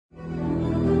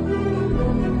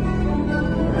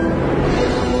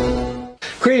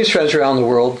Greetings, friends around the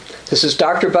world. This is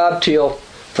Dr. Bob Thiel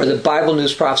for the Bible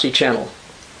News Prophecy Channel.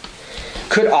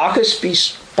 Could AUKUS be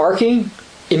sparking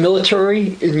a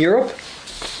military in Europe?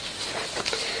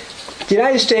 The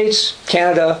United States,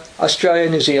 Canada,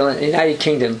 Australia, New Zealand, and the United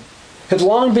Kingdom have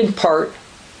long been part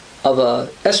of an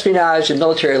espionage and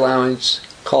military alliance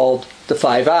called the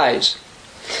Five Eyes.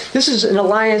 This is an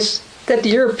alliance that the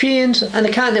Europeans on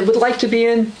the continent would like to be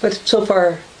in, but so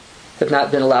far have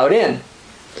not been allowed in.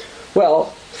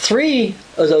 Well, 3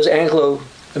 of those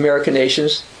Anglo-American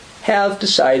nations have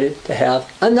decided to have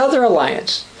another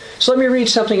alliance. So let me read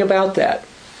something about that.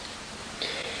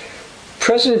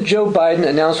 President Joe Biden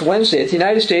announced Wednesday that the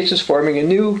United States is forming a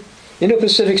new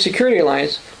Indo-Pacific security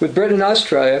alliance with Britain and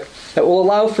Australia that will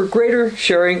allow for greater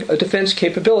sharing of defense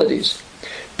capabilities.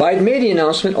 Biden made the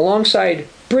announcement alongside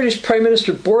British Prime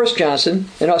Minister Boris Johnson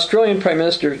and Australian Prime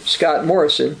Minister Scott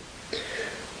Morrison,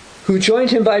 who joined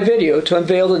him by video to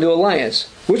unveil the new alliance,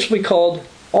 which will be called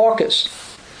AUKUS.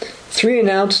 3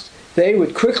 announced they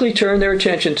would quickly turn their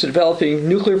attention to developing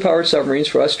nuclear-powered submarines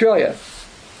for Australia.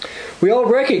 We all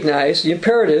recognize the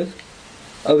imperative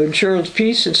of ensuring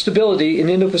peace and stability in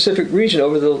the Indo-Pacific region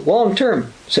over the long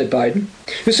term, said Biden,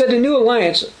 who said the new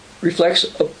alliance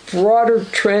reflects a broader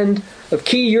trend of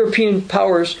key European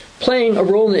powers playing a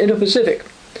role in the Indo-Pacific.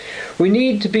 We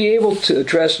need to be able to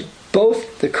address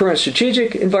both the current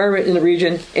strategic environment in the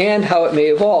region and how it may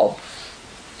evolve.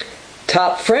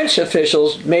 Top French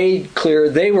officials made clear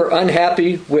they were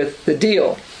unhappy with the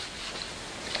deal.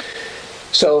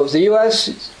 So the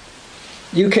US,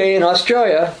 UK, and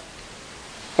Australia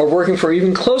are working for an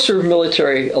even closer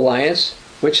military alliance,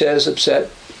 which has upset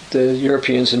the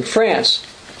Europeans and France.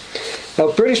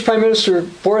 Now, British Prime Minister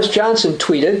Boris Johnson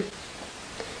tweeted,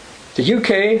 "The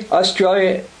UK,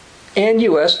 Australia, and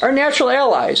US are natural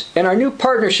allies, and our new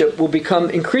partnership will become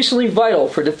increasingly vital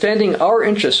for defending our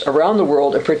interests around the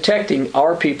world and protecting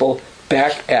our people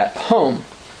back at home."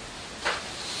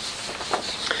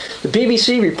 The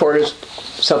BBC reported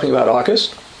something about AUKUS.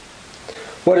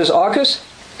 What is AUKUS?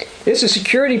 It's a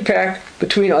security pact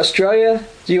between Australia,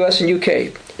 the US, and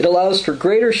UK. It allows for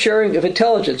greater sharing of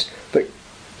intelligence, but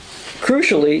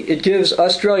crucially, it gives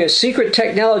Australia secret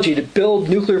technology to build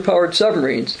nuclear-powered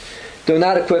submarines, though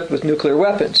not equipped with nuclear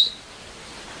weapons.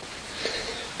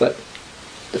 But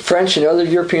the French and other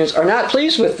Europeans are not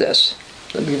pleased with this.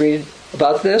 Let me read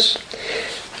about this.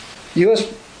 U.S.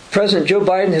 President Joe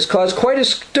Biden has caused quite a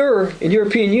stir in the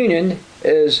European Union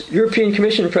as European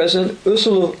Commission President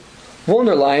Ursula von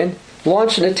der Leyen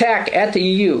launched an attack at the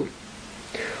EU.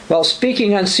 While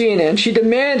speaking on CNN, she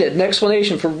demanded an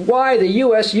explanation for why the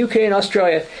US, UK, and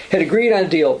Australia had agreed on a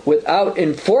deal without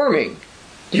informing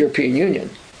the European Union.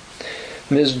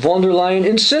 Ms. von der Leyen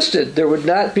insisted there would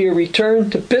not be a return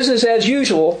to business as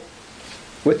usual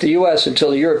with the US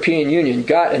until the European Union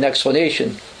got an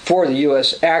explanation for the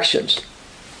US actions.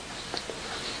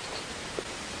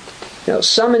 Now,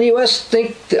 some in the US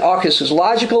think that AUKUS is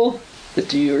logical, that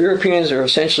the Europeans are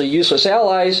essentially useless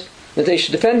allies, that they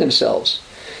should defend themselves.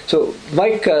 So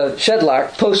Mike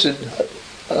Shedlock posted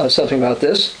something about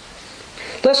this.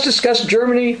 Let's discuss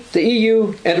Germany, the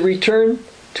EU, and a return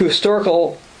to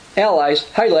historical allies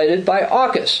highlighted by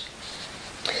AUKUS.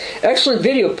 Excellent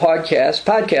video podcast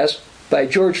by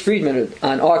George Friedman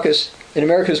on AUKUS and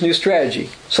America's new strategy.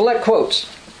 Select quotes.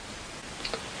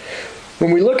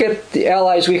 When we look at the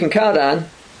allies we can count on,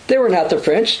 they were not the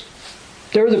French.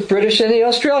 They were the British and the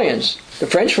Australians. The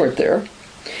French weren't there.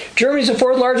 Germany's the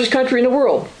 4th largest country in the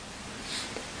world.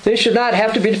 They should not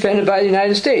have to be defended by the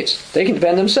United States. They can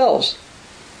defend themselves.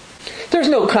 There's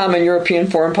no common European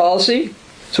foreign policy,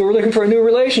 so we're looking for a new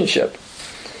relationship.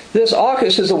 This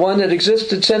AUKUS is the one that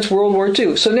existed since World War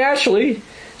II. So naturally,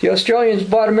 the Australians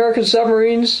bought American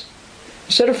submarines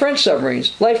instead of French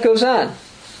submarines. Life goes on.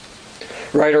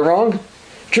 Right or wrong,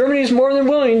 Germany is more than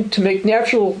willing to make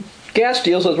natural gas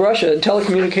deals with Russia and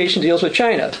telecommunication deals with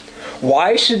China.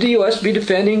 Why should the U.S. be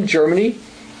defending Germany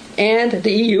and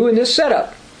the EU in this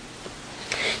setup?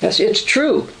 Yes, it's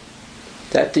true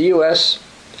that the U.S.,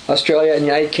 Australia, and the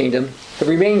United Kingdom have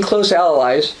remained close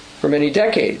allies for many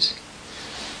decades.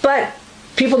 But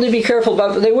people need to be careful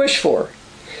about what they wish for.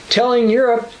 Telling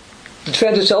Europe to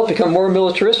defend itself, become more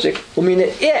militaristic, will mean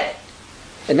that it,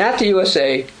 and not the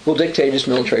USA, will dictate its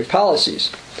military policies.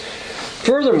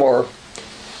 Furthermore,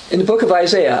 in the book of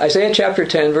Isaiah, Isaiah chapter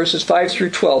 10, verses 5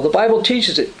 through 12, the Bible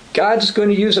teaches that God's going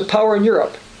to use a power in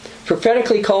Europe,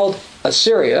 prophetically called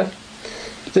Assyria,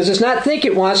 that does not think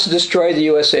it wants to destroy the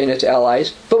USA and its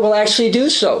allies, but will actually do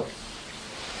so.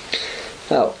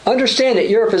 Now, understand that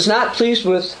Europe is not pleased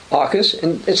with AUKUS,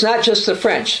 and it's not just the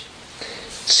French.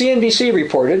 CNBC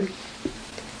reported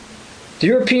The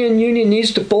European Union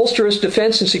needs to bolster its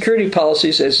defense and security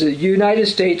policies as the United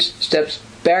States steps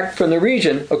back from the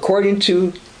region, according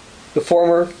to the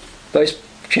former Vice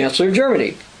Chancellor of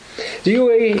Germany. The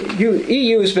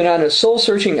EU has been on a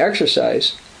soul-searching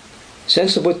exercise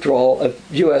since the withdrawal of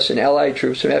U.S. and allied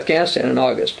troops from Afghanistan in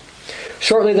August.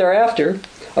 Shortly thereafter,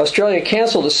 Australia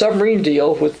canceled a submarine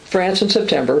deal with France in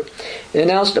September and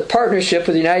announced a partnership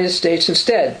with the United States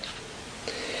instead.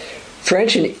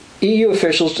 French and EU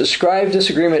officials described this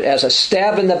agreement as a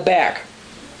stab in the back.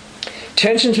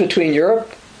 Tensions between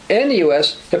Europe and the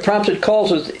U.S. have prompted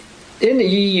calls within the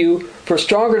EU for a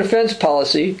stronger defense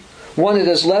policy, one that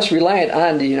is less reliant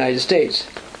on the United States.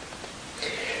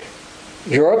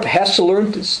 Europe has to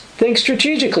learn to think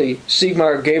strategically,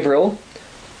 Sigmar Gabriel,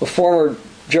 a former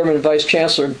German Vice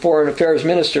Chancellor and Foreign Affairs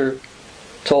Minister,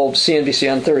 told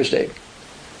CNBC on Thursday.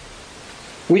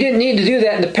 We didn't need to do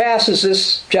that in the past, as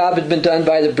this job had been done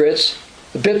by the Brits,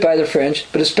 a bit by the French,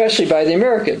 but especially by the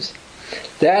Americans.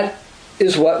 That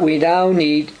is what we now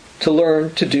need to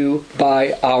learn to do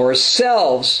by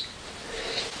ourselves.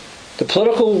 The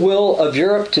political will of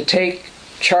Europe to take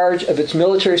charge of its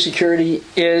military security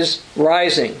is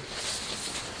rising.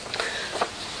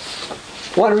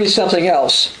 I want to read something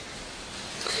else.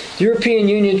 The European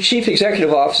Union Chief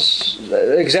Executive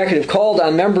called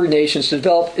on member nations to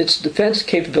develop its defense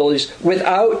capabilities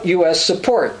without U.S.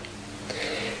 support.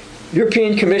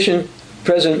 European Commission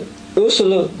President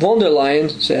Ursula von der Leyen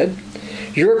said,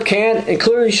 Europe can and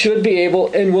clearly should be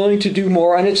able and willing to do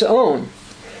more on its own.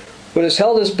 What has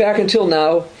held us back until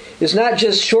now is not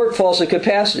just shortfalls of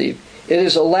capacity, it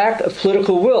is a lack of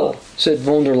political will, said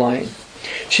von der Leyen.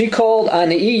 She called on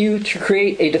the EU to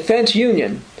create a defense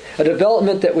union, a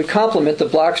development that would complement the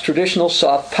bloc's traditional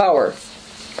soft power.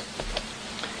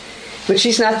 But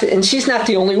she's not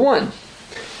the only one.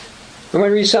 I'm going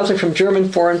to read something from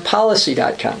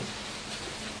GermanForeignPolicy.com.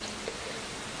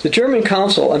 The German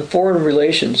Council on Foreign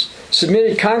Relations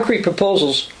submitted concrete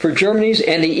proposals for Germany's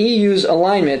and the EU's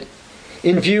alignment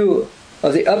in view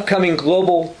of the upcoming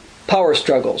global power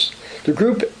struggles. The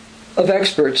group of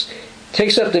experts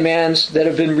takes up demands that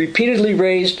have been repeatedly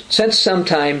raised since some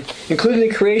time, including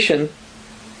the creation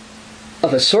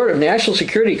of a sort of national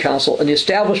security council and the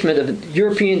establishment of a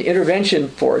European intervention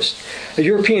force, a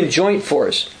European joint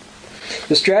force.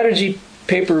 The strategy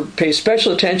paper pays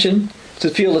special attention to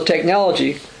the field of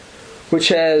technology, which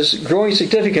has growing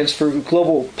significance for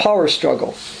global power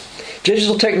struggle.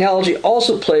 Digital technology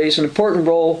also plays an important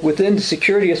role within the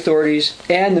security authorities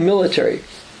and the military.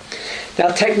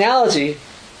 Now, technology,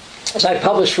 as I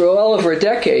published for well over a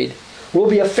decade, will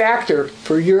be a factor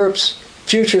for Europe's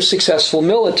future successful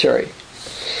military.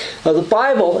 Now, the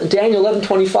Bible in Daniel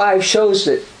 11:25 shows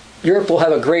that Europe will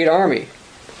have a great army.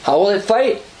 How will it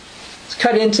fight? Let's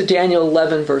cut into Daniel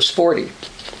 11, verse 40.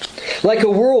 Like a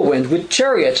whirlwind, with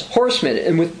chariots, horsemen,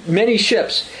 and with many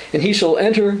ships, and he shall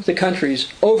enter the countries,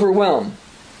 overwhelm.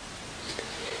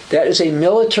 That is a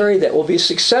military that will be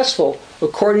successful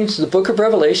according to the book of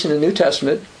Revelation in the New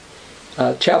Testament,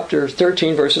 chapter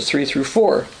 13, verses 3 through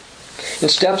 4.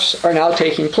 And steps are now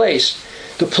taking place.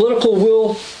 The political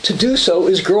will to do so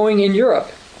is growing in Europe.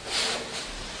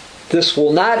 This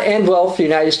will not end well for the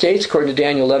United States, according to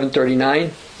Daniel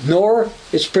 11:39, nor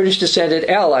its British descended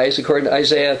allies, according to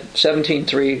Isaiah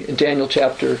 17:3 and Daniel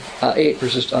chapter 8,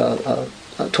 verses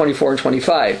 24 and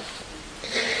 25.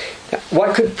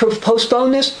 What could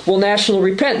postpone this? Well, national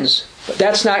repentance. But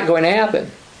that's not going to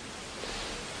happen.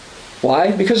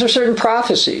 Why? Because there are certain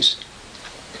prophecies.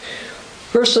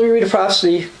 First, let me read a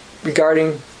prophecy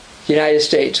regarding the United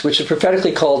States, which is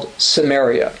prophetically called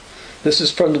Samaria. This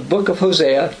is from the book of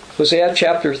Hosea, Hosea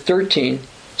chapter 13,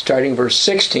 starting verse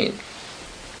 16.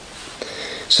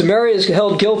 Samaria is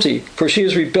held guilty, for she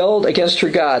has rebelled against her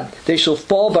God. They shall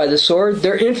fall by the sword,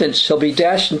 their infants shall be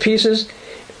dashed in pieces,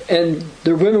 and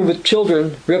their women with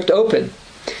children ripped open.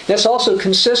 That's also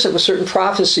consistent with certain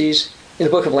prophecies in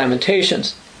the book of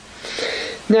Lamentations.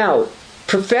 Now,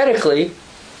 prophetically,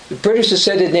 the British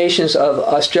descended nations of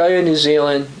Australia, New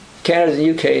Zealand, Canada, and the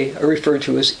UK are referred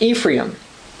to as Ephraim.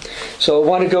 So I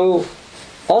want to go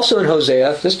also in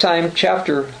Hosea, this time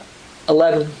chapter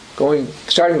 11,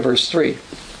 starting in verse 3.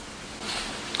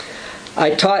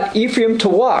 I taught Ephraim to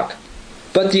walk,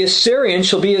 but the Assyrian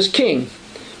shall be his king,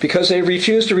 because they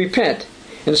refuse to repent.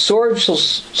 And sword shall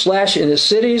slash in his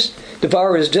cities,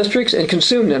 devour his districts, and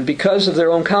consume them because of their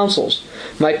own counsels.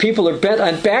 My people are bent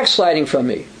on backsliding from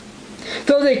me.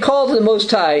 Though they call to the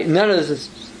Most High, none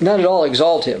at all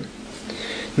exalt him.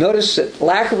 Notice that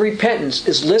lack of repentance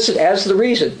is listed as the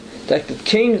reason that the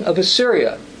king of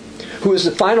Assyria, who is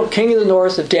the final king of the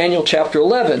north of Daniel chapter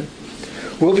 11,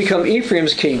 will become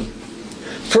Ephraim's king.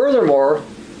 Furthermore,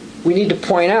 we need to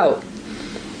point out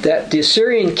that the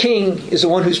Assyrian king is the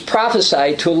one who's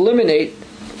prophesied to eliminate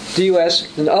the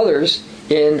U.S. and others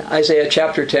in Isaiah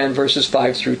chapter 10, verses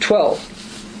 5 through 12.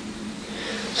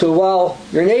 So while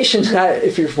your nation's not,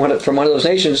 if you're from one of those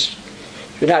nations,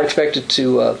 you're not expected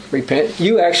to repent,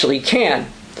 you actually can.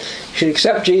 You should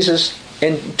accept Jesus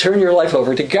and turn your life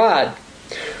over to God.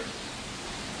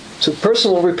 So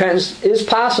personal repentance is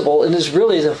possible and is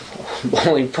really the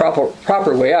only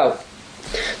proper way out.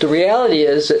 The reality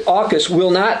is that AUKUS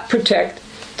will not protect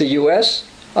the U.S.,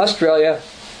 Australia,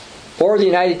 or the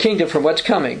United Kingdom from what's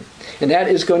coming. And that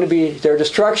is going to be their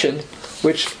destruction,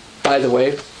 which, by the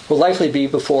way, will likely be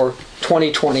before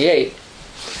 2028.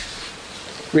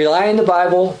 Rely on the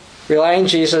Bible, rely on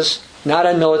Jesus, not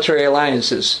on military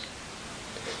alliances.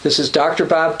 This is Dr.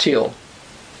 Bob Thiel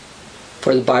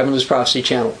for the Bible News Prophecy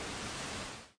Channel.